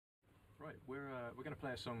Right, we're going to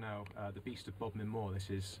play a song now, the Beast of Bodmin Moor.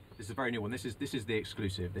 This is a very new one. This is the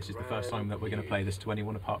exclusive. This is the first time that we're going to play this to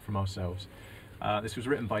anyone apart from ourselves. This was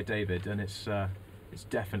written by David, and it's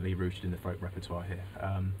definitely rooted in the folk repertoire here.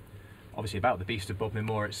 Obviously about the Beast of Bodmin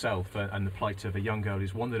Moor itself and the plight of a young girl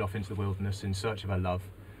who's wandered off into the wilderness in search of her love,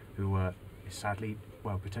 who is sadly,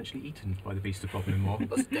 well, potentially eaten by the Beast of Bodmin Moor,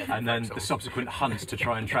 and then the subsequent hunt to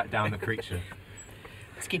try and track down the creature.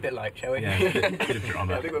 Let's keep it light, shall we? Yeah, bit of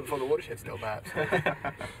drama. Yeah, I think we're before the watershed's still bad.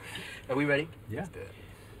 Are we ready? Yeah. Let's do it.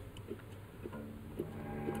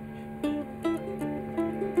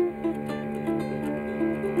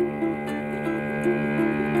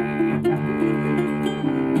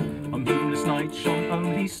 On moonless night shone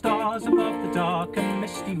only stars above the dark and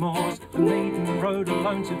misty moors. The maiden rode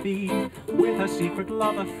alone to be with her secret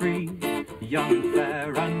lover free. Young and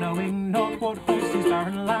fair and knowing not what holds these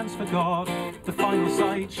barren lands for God. The final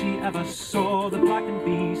sight she ever saw, the blackened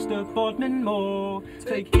Beast of Bodmin Moor.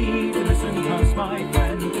 Take heed and listen close, my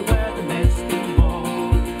friend, to where the misty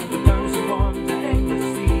moor. Those who wander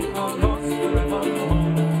aimlessly are lost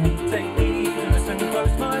forevermore. Take heed and listen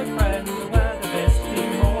close, my friend, to where the misty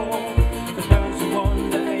moor. Those who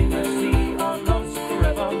wander aimlessly are lost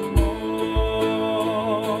forevermore.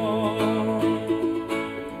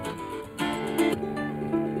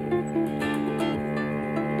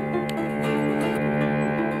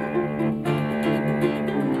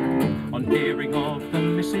 Hearing of the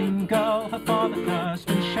missing girl, her father cursed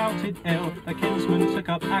and shouted ill. Her kinsman took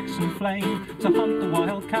up axe and flame to hunt the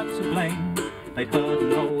wild cat to blame. They'd heard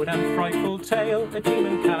an old and frightful tale, a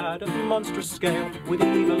demon cat of monstrous scale, with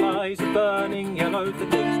evil eyes burning yellow, that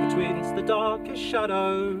lives between the darkest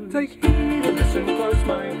shadows. Take heed and listen close,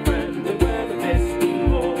 my friend, to where the misty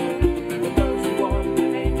moor. For those who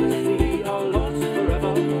wander aimlessly are lost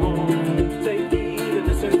forevermore. Take heed and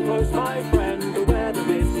listen close, my friend, to where the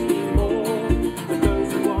misty moor.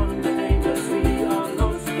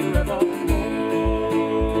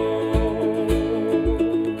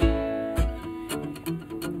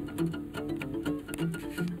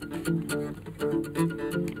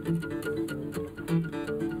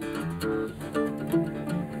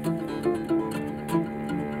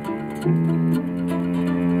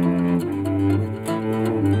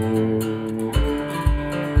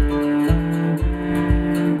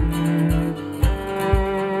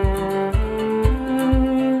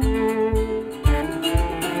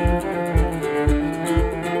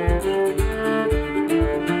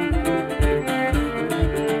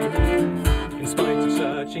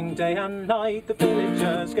 Day and night, the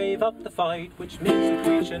villagers gave up the fight, which means the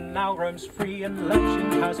creature now roams free, and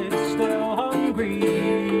legend has it still hungry.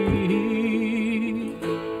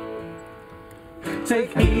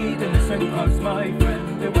 Take heed and listen close, my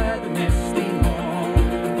friend, beware the misty moor.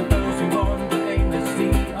 For those who wander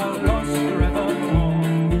aimlessly are lost forevermore.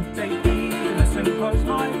 Take heed and listen close,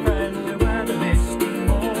 my friend, beware the misty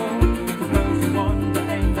moor. For those who wander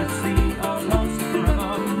aimlessly are lost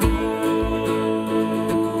forevermore.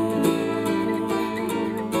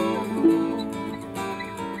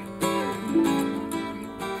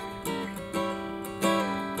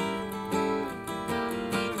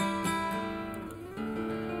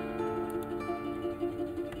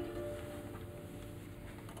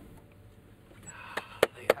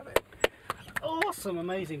 Awesome,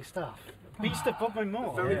 amazing stuff. Beast of Bodmin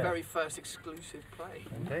Moor. The very first exclusive play.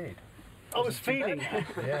 Indeed. I was feeling that.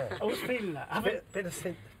 Yeah. I was feeling that. A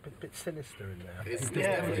bit sinister in there. It's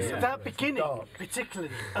Yeah, yeah. that beginning, Dark.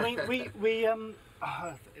 particularly. I mean, we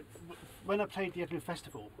when I played the Edinburgh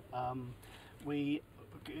Festival,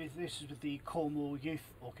 this was with the Cornwall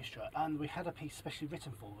Youth Orchestra, and we had a piece specially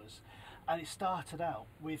written for us, and it started out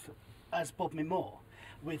with as Bodmin Moor,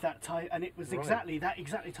 with that type, and it was exactly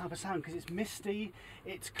type of sound, because it's misty,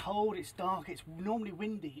 it's cold, it's dark, it's normally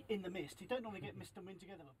windy in the mist. You don't normally get mist and wind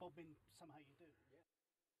together, but Bodmin somehow you do.